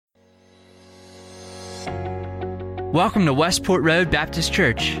Welcome to Westport Road Baptist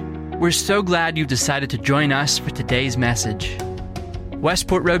Church. We're so glad you've decided to join us for today's message.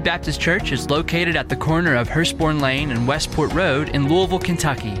 Westport Road Baptist Church is located at the corner of Hurstbourne Lane and Westport Road in Louisville,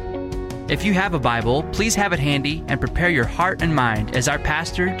 Kentucky. If you have a Bible, please have it handy and prepare your heart and mind as our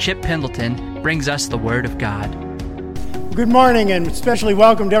pastor, Chip Pendleton, brings us the Word of God. Good morning, and especially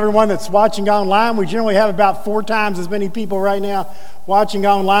welcome to everyone that's watching online. We generally have about 4 times as many people right now watching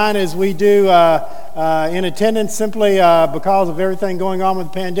online as we do in attendance, simply because of everything going on with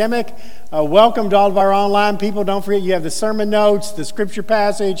the pandemic. Welcome to all of our online people. Don't forget you have the sermon notes, the scripture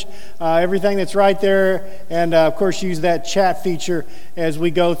passage, everything that's right there, and of course use that chat feature as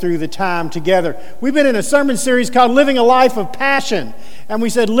we go through the time together. We've been in a sermon series called Living a Life of Passion, and we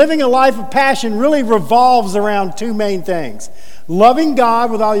said living a life of passion really revolves around 2 main things: loving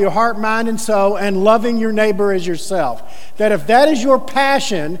God with all your heart, mind, and soul, and loving your neighbor as yourself. That if that is your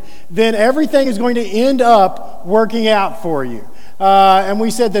passion, then everything is going to end up working out for you. And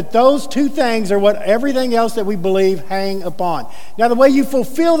we said that those 2 things are what everything else that we believe hang upon. Now, the way you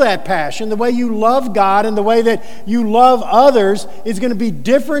fulfill that passion, the way you love God, and the way that you love others is going to be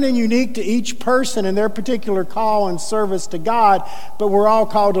different and unique to each person in their particular call and service to God, but we're all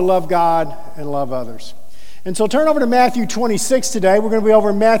called to love God and love others. And so turn over to Matthew 26 today. We're going to be over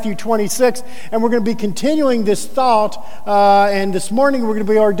in Matthew 26, and we're going to be continuing this thought. And this morning we're going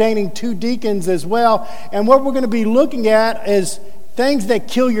to be ordaining 2 deacons as well. And what we're going to be looking at is things that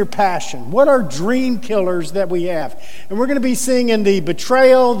kill your passion. What are dream killers that we have? And we're going to be seeing in the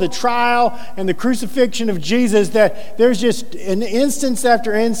betrayal, the trial, and the crucifixion of Jesus that there's just an instance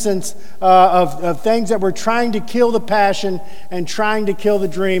after instance of things that we're trying to kill the passion and trying to kill the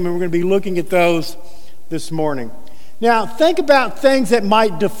dream. And we're going to be looking at those this morning. Now, think about things that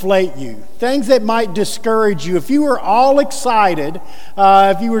might deflate you, things that might discourage you. If you were all excited,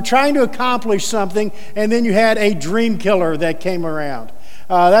 if you were trying to accomplish something, and then you had a dream killer that came around.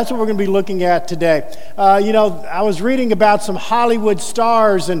 That's what we're going to be looking at today. I was reading about some Hollywood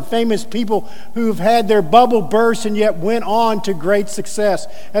stars and famous people who've had their bubble burst and yet went on to great success.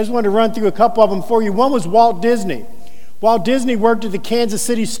 I just wanted to run through a couple of them for you. One was Walt Disney. Walt Disney worked at the Kansas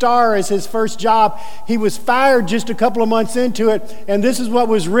City Star as his first job. He was fired just a couple of months into it, and this is what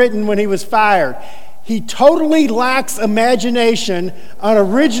was written when he was fired. He totally lacks imagination. An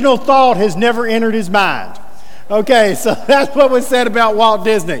original thought has never entered his mind. Okay, so that's what was said about Walt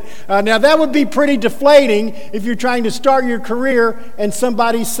Disney. Now, that would be pretty deflating if you're trying to start your career and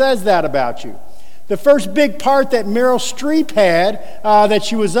somebody says that about you. The first big part that Meryl Streep had that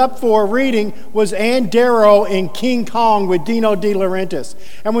she was up for reading was Ann Darrow in King Kong with Dino De Laurentiis.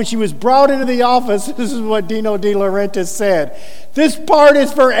 And when she was brought into the office, this is what Dino De Laurentiis said: "This part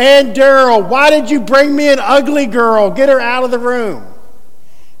is for Ann Darrow. Why did you bring me an ugly girl? Get her out of the room."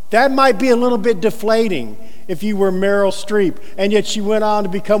 That might be a little bit deflating if you were Meryl Streep, and yet she went on to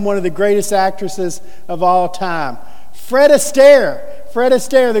become one of the greatest actresses of all time. Fred Astaire,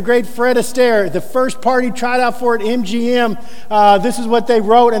 the great Fred Astaire, the first part he tried out for at MGM, this is what they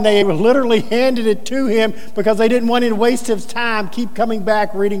wrote, and they literally handed it to him because they didn't want him to waste his time, keep coming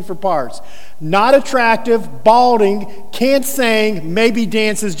back reading for parts. Not attractive, balding, can't sing, maybe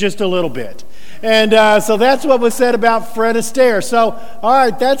dances just a little bit. And so that's what was said about Fred Astaire. So, all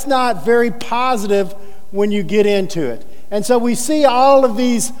right, that's not very positive when you get into it. And so we see all of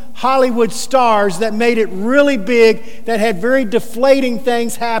these Hollywood stars that made it really big, that had very deflating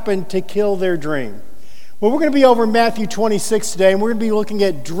things happen to kill their dream. Well, we're going to be over in Matthew 26 today, and we're going to be looking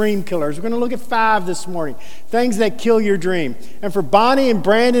at dream killers. We're going to look at 5 this morning, things that kill your dream. And for Bonnie and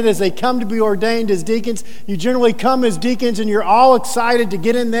Brandon, as they come to be ordained as deacons, you generally come as deacons and you're all excited to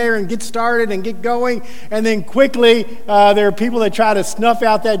get in there and get started and get going. And then quickly, there are people that try to snuff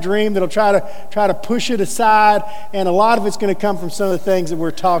out that dream, that'll try to push it aside. And a lot of it's going to come from some of the things that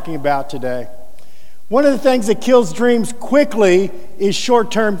we're talking about today. One of the things that kills dreams quickly is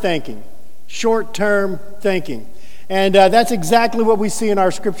short-term thinking. Short-term thinking. And that's exactly what we see in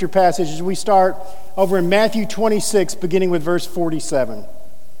our scripture passage as we start over in Matthew 26, beginning with verse 47.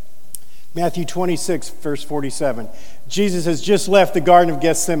 Matthew 26, verse 47. Jesus has just left the Garden of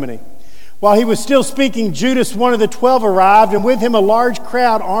Gethsemane. While he was still speaking, Judas, one of the 12, arrived, and with him a large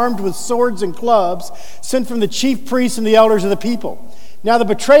crowd armed with swords and clubs, sent from the chief priests and the elders of the people. Now the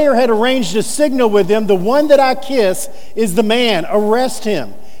betrayer had arranged a signal with them: "The one that I kiss is the man. Arrest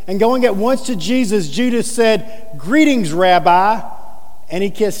him." And going at once to Jesus, Judas said, "Greetings, Rabbi," and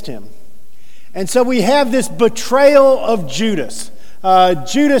he kissed him. And so we have this betrayal of Judas.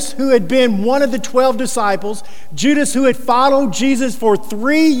 Judas, who had been one of the 12 disciples, Judas, who had followed Jesus for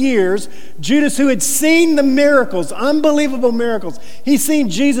 3 years, Judas, who had seen the miracles, unbelievable miracles. He's seen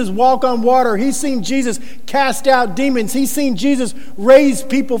Jesus walk on water. He's seen Jesus cast out demons. He's seen Jesus raise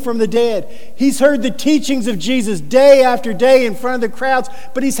people from the dead. He's heard the teachings of Jesus day after day in front of the crowds,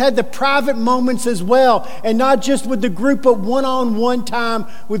 but he's had the private moments as well, and not just with the group, but one-on-one time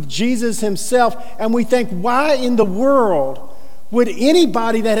with Jesus himself. And we think, why in the world would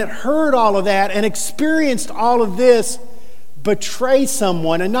anybody that had heard all of that and experienced all of this betray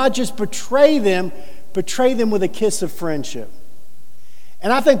someone, and not just betray them with a kiss of friendship?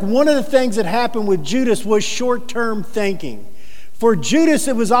 And I think one of the things that happened with Judas was short-term thinking. For Judas,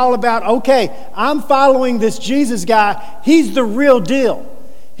 it was all about, okay, I'm following this Jesus guy. He's the real deal.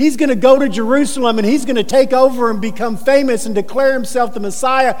 He's going to go to Jerusalem and he's going to take over and become famous and declare himself the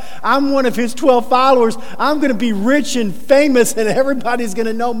Messiah. I'm one of his 12 followers. I'm going to be rich and famous and everybody's going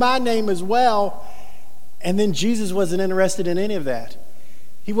to know my name as well. And then Jesus wasn't interested in any of that.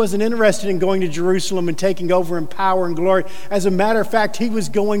 He wasn't interested in going to Jerusalem and taking over in power and glory. As a matter of fact, he was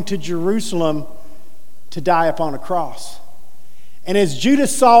going to Jerusalem to die upon a cross. And as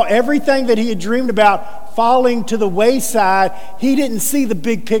Judas saw everything that he had dreamed about falling to the wayside, he didn't see the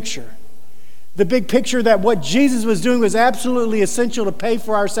big picture. The big picture that what Jesus was doing was absolutely essential to pay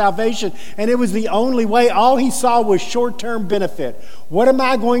for our salvation, and it was the only way. All he saw was short-term benefit. What am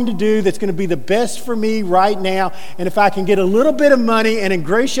I going to do that's going to be the best for me right now? And if I can get a little bit of money and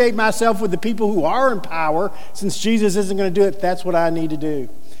ingratiate myself with the people who are in power, since Jesus isn't going to do it, that's what I need to do.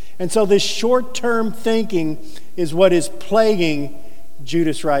 And so this short-term thinking is what is plaguing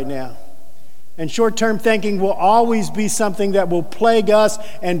Judas right now. And short-term thinking will always be something that will plague us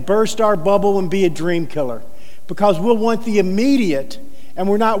and burst our bubble and be a dream killer. Because we'll want the immediate, and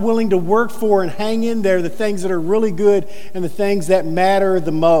we're not willing to work for and hang in there the things that are really good and the things that matter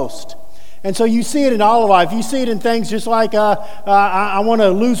the most. And so you see it in all of life. You see it in things just like I want to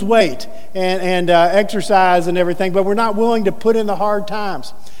lose weight and exercise and everything, but we're not willing to put in the hard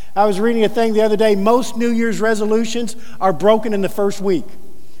times. I was reading a thing the other day. Most New Year's resolutions are broken in the first week.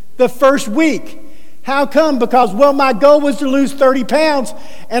 The first week. How come? Because, well, my goal was to lose 30 pounds,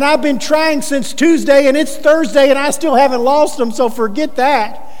 and I've been trying since Tuesday, and it's Thursday, and I still haven't lost them, so forget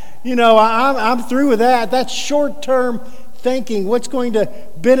that. You know, I'm through with that. That's short-term thinking. What's going to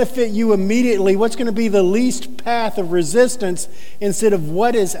benefit you immediately? What's going to be the least path of resistance instead of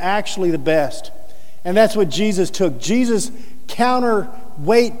what is actually the best? And that's what Jesus took. Jesus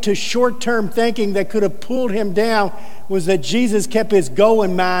counterweight to short-term thinking that could have pulled him down was that Jesus kept his goal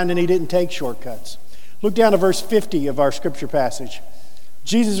in mind and he didn't take shortcuts. Look down to verse 50 of our scripture passage.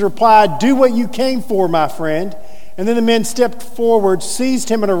 Jesus replied, "Do what you came for, my friend." And then the men stepped forward, seized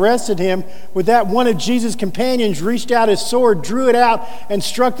him, and arrested him. With that, one of Jesus' companions reached out his sword, drew it out, and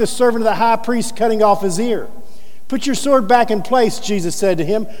struck the servant of the high priest, cutting off his ear. "Put your sword back in place," Jesus said to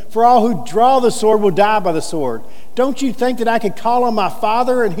him, "for all who draw the sword will die by the sword. Don't you think that I could call on my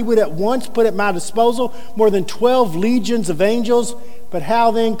Father, and he would at once put at my disposal more than 12 legions of angels? But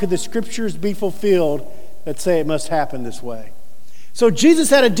how then could the scriptures be fulfilled that say it must happen this way?" So Jesus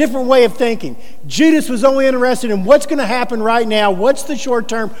had a different way of thinking. Judas was only interested in what's going to happen right now, what's the short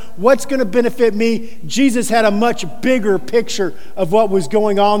term, what's going to benefit me. Jesus had a much bigger picture of what was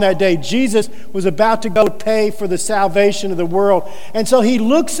going on that day. Jesus was about to go pay for the salvation of the world. And so he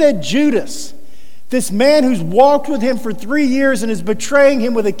looks at Judas, this man who's walked with him for 3 years and is betraying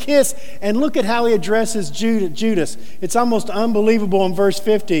him with a kiss, and look at how he addresses Judas. It's almost unbelievable in verse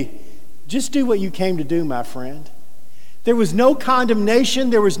 50. "Just do what you came to do, my friend." There was no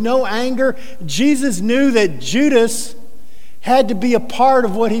condemnation. There was no anger. Jesus knew that Judas had to be a part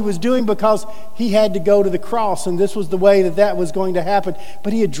of what he was doing because he had to go to the cross, and this was the way that was going to happen.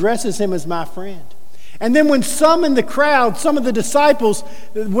 But he addresses him as my friend. And then when some in the crowd, some of the disciples,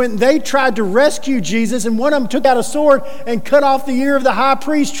 when they tried to rescue Jesus, and one of them took out a sword and cut off the ear of the high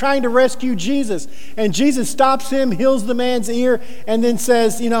priest trying to rescue Jesus. And Jesus stops him, heals the man's ear, and then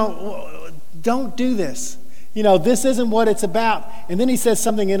says, don't do this. This isn't what it's about. And then he says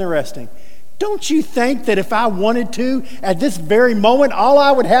something interesting. Don't you think that if I wanted to, at this very moment, all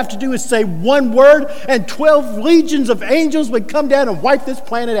I would have to do is say one word and 12 legions of angels would come down and wipe this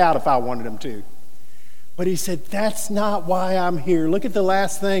planet out if I wanted them to? But he said, that's not why I'm here. Look at the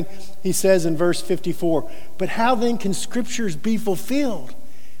last thing he says in verse 54. But how then can scriptures be fulfilled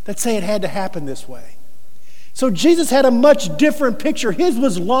that say it had to happen this way? So Jesus had a much different picture. His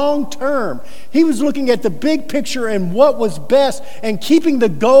was long term. He was looking at the big picture and what was best and keeping the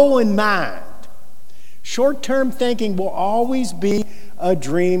goal in mind. Short-term thinking will always be a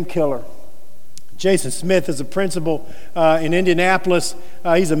dream killer. Jason Smith is a principal in Indianapolis.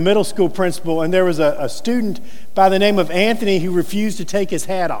 He's a middle school principal, and there was a student by the name of Anthony who refused to take his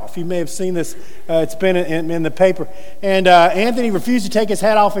hat off. You may have seen this. It's been in the paper. And Anthony refused to take his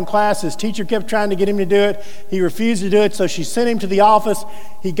hat off in class. His teacher kept trying to get him to do it. He refused to do it, so she sent him to the office.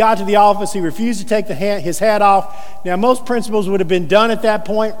 He got to the office. He refused to take his hat off. Now, most principals would have been done at that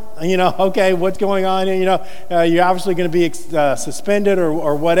point. Okay, what's going on here? You're obviously going to be suspended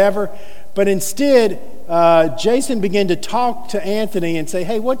or whatever. But instead, Jason began to talk to Anthony and say,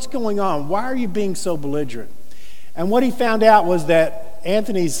 hey, what's going on? Why are you being so belligerent? And what he found out was that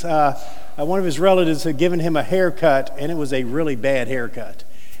Anthony's, one of his relatives had given him a haircut, and it was a really bad haircut.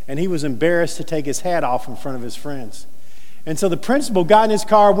 And he was embarrassed to take his hat off in front of his friends. And so the principal got in his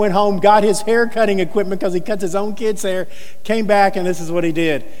car, went home, got his hair cutting equipment because he cuts his own kid's hair, came back, and this is what he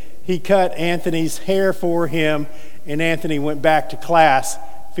did. He cut Anthony's hair for him, and Anthony went back to class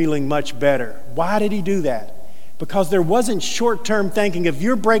feeling much better. Why did he do that? Because there wasn't short-term thinking. If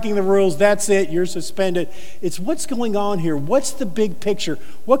you're breaking the rules, that's it, you're suspended. It's what's going on here? What's the big picture?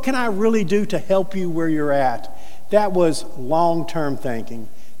 What can I really do to help you where you're at? That was long-term thinking.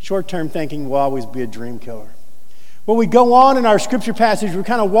 Short-term thinking will always be a dream killer. Well, we go on in our scripture passage. We're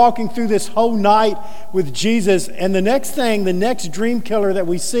kind of walking through this whole night with Jesus. And the next dream killer that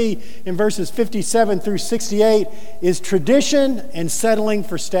we see in verses 57 through 68 is tradition and settling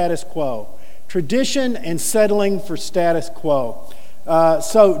for status quo. Tradition and settling for status quo.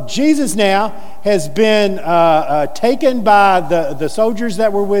 So Jesus now has been taken by the soldiers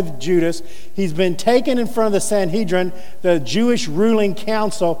that were with Judas. He's been taken in front of the Sanhedrin, the Jewish ruling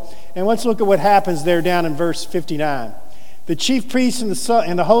council. And let's look at what happens there down in verse 59. The chief priests and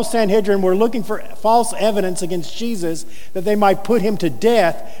the whole Sanhedrin were looking for false evidence against Jesus that they might put him to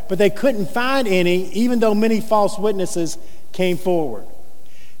death, but they couldn't find any, even though many false witnesses came forward.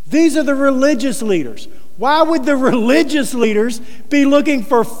 These are the religious leaders. Why would the religious leaders be looking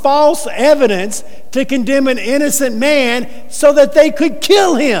for false evidence to condemn an innocent man so that they could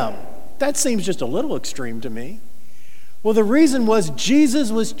kill him? That seems just a little extreme to me. Well, the reason was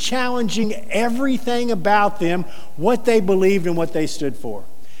Jesus was challenging everything about them, what they believed and what they stood for.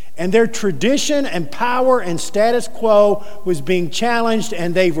 And their tradition and power and status quo was being challenged,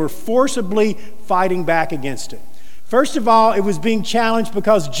 and they were forcibly fighting back against it. First of all, it was being challenged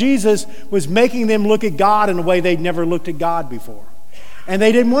because Jesus was making them look at God in a way they'd never looked at God before. And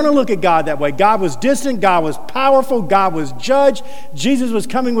they didn't want to look at God that way. God was distant, God was powerful, God was judge. Jesus was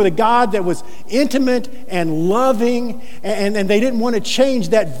coming with a God that was intimate and loving, and they didn't want to change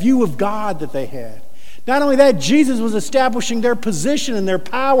that view of God that they had. Not only that, Jesus was establishing their position and their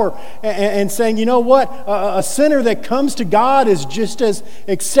power and saying, you know what, a sinner that comes to God is just as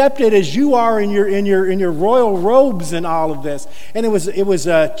accepted as you are in your royal robes and all of this. And it was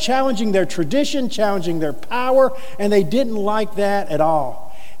challenging their tradition, challenging their power, and they didn't like that at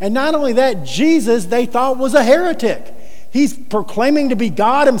all. And not only that, Jesus, they thought, was a heretic. He's proclaiming to be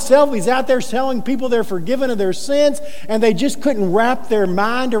God himself. He's out there telling people they're forgiven of their sins, and they just couldn't wrap their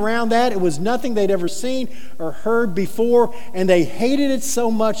mind around that. It was nothing they'd ever seen or heard before, and they hated it so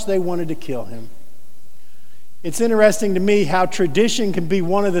much they wanted to kill him. It's interesting to me how tradition can be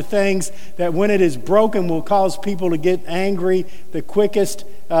one of the things that when it is broken will cause people to get angry the quickest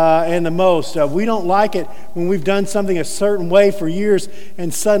and the most. We don't like it when we've done something a certain way for years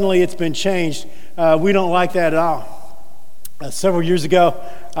and suddenly it's been changed. We don't like that at all. Several years ago,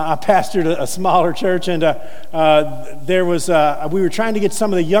 I pastored a smaller church, and we were trying to get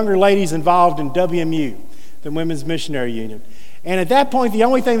some of the younger ladies involved in WMU, the Women's Missionary Union. And at that point, the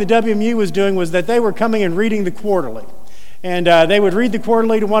only thing the WMU was doing was that they were coming and reading the quarterly. And they would read the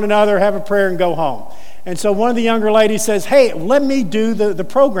quarterly to one another, have a prayer, and go home. And so one of the younger ladies says, hey, let me do the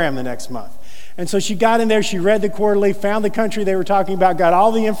program the next month. And so she got in there, she read the quarterly, found the country they were talking about, got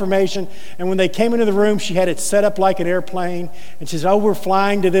all the information, and when they came into the room, she had it set up like an airplane, and she said, oh, we're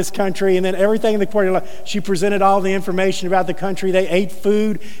flying to this country, and then everything in the quarterly, she presented all the information about the country. They ate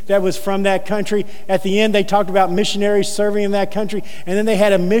food that was from that country. At the end, they talked about missionaries serving in that country, and then they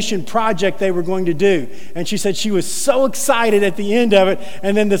had a mission project they were going to do. And she said she was so excited at the end of it,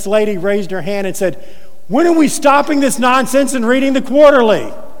 and then this lady raised her hand and said, when are we stopping this nonsense and reading the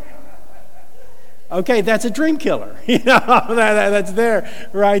quarterly? Okay, that's a dream killer. That's there,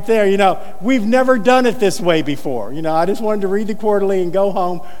 right there. We've never done it this way before. I just wanted to read the quarterly and go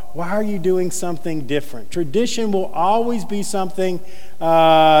home. Why are you doing something different? Tradition will always be something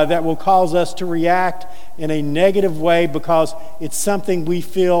that will cause us to react in a negative way because it's something we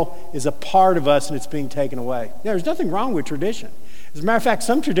feel is a part of us and it's being taken away. There's nothing wrong with tradition. As a matter of fact,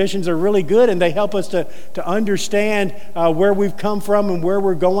 some traditions are really good, and they help us to understand where we've come from and where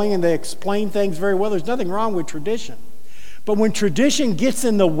we're going, and they explain things very well. There's nothing wrong with tradition. But when tradition gets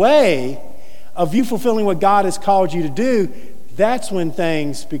in the way of you fulfilling what God has called you to do, that's when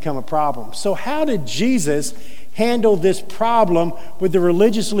things become a problem. So how did Jesus handle this problem with the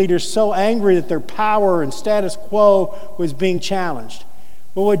religious leaders so angry that their power and status quo was being challenged?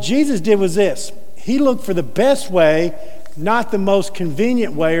 Well, what Jesus did was this. He looked for the best way, not the most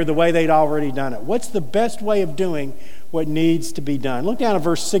convenient way or the way they'd already done it. What's the best way of doing what needs to be done? Look down at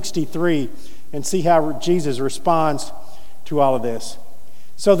verse 63 and see how Jesus responds to all of this.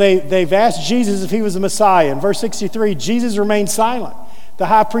 So they've asked Jesus if he was the Messiah. In verse 63, Jesus remained silent. The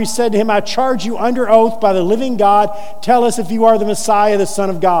high priest said to him, I charge you under oath by the living God, tell us if you are the Messiah, the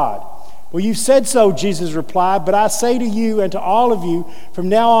Son of God. Well, you've said so, Jesus replied, but I say to you and to all of you, from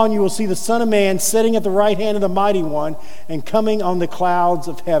now on you will see the Son of Man sitting at the right hand of the Mighty One and coming on the clouds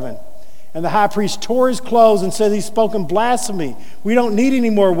of heaven. And the high priest tore his clothes and said, he's spoken blasphemy. We don't need any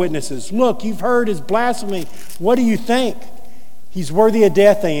more witnesses. Look, you've heard his blasphemy. What do you think? He's worthy of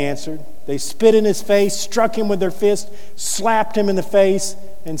death, they answered. They spit in his face, struck him with their fist, slapped him in the face,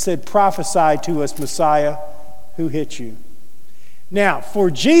 and said, prophesy to us, Messiah, who hit you? Now,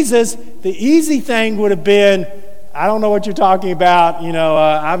 for Jesus, the easy thing would have been, I don't know what you're talking about,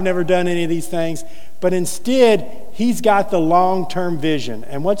 I've never done any of these things. But instead, he's got the long-term vision.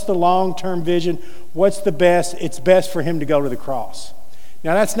 And what's the long-term vision? What's the best? It's best for him to go to the cross.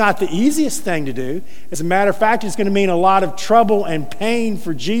 Now, that's not the easiest thing to do. As a matter of fact, it's going to mean a lot of trouble and pain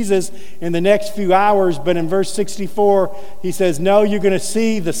for Jesus in the next few hours. But in verse 64, he says, no, you're going to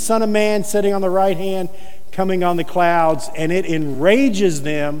see the Son of Man sitting on the right hand, coming on the clouds, and it enrages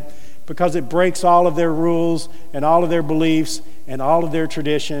them because it breaks all of their rules and all of their beliefs and all of their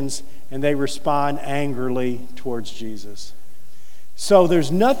traditions, and they respond angrily towards Jesus. So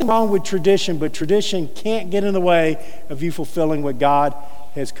there's nothing wrong with tradition, but tradition can't get in the way of you fulfilling what God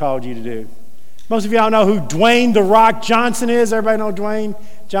has called you to do. Most of y'all know who Dwayne "The Rock" Johnson is. Everybody know Dwayne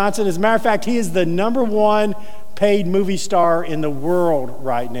Johnson? As a matter of fact, he is the #1 paid movie star in the world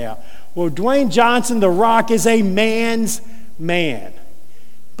right now. Well, Dwayne Johnson, The Rock, is a man's man.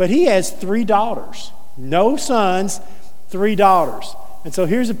 But he has 3 daughters. No sons, 3 daughters. And so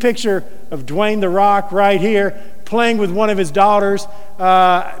here's a picture of Dwayne The Rock right here playing with one of his daughters.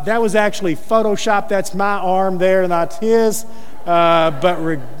 That was actually Photoshopped. That's my arm there, not his. But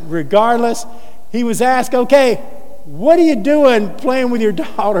regardless, he was asked, okay, what are you doing playing with your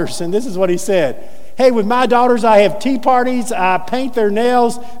daughters? And this is what he said. Hey, with my daughters, I have tea parties. I paint their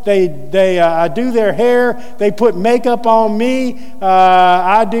nails. I do their hair. They put makeup on me.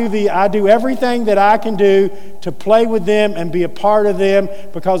 I do everything that I can do to play with them and be a part of them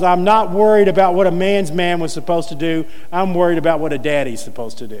because I'm not worried about what a man's man was supposed to do. I'm worried about what a daddy's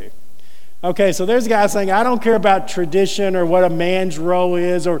supposed to do. Okay, so there's a guy saying, I don't care about tradition or what a man's role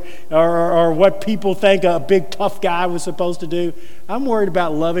is or what people think a big tough guy was supposed to do. I'm worried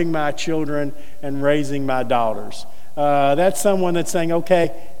about loving my children and raising my daughters. That's someone that's saying,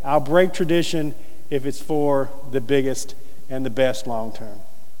 okay, I'll break tradition if it's for the biggest and the best long term.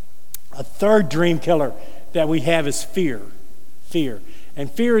 A third dream killer that we have is fear. Fear. And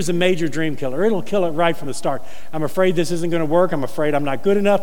fear is a major dream killer. It'll kill it right from the start. I'm afraid this isn't going to work. I'm afraid I'm not good enough.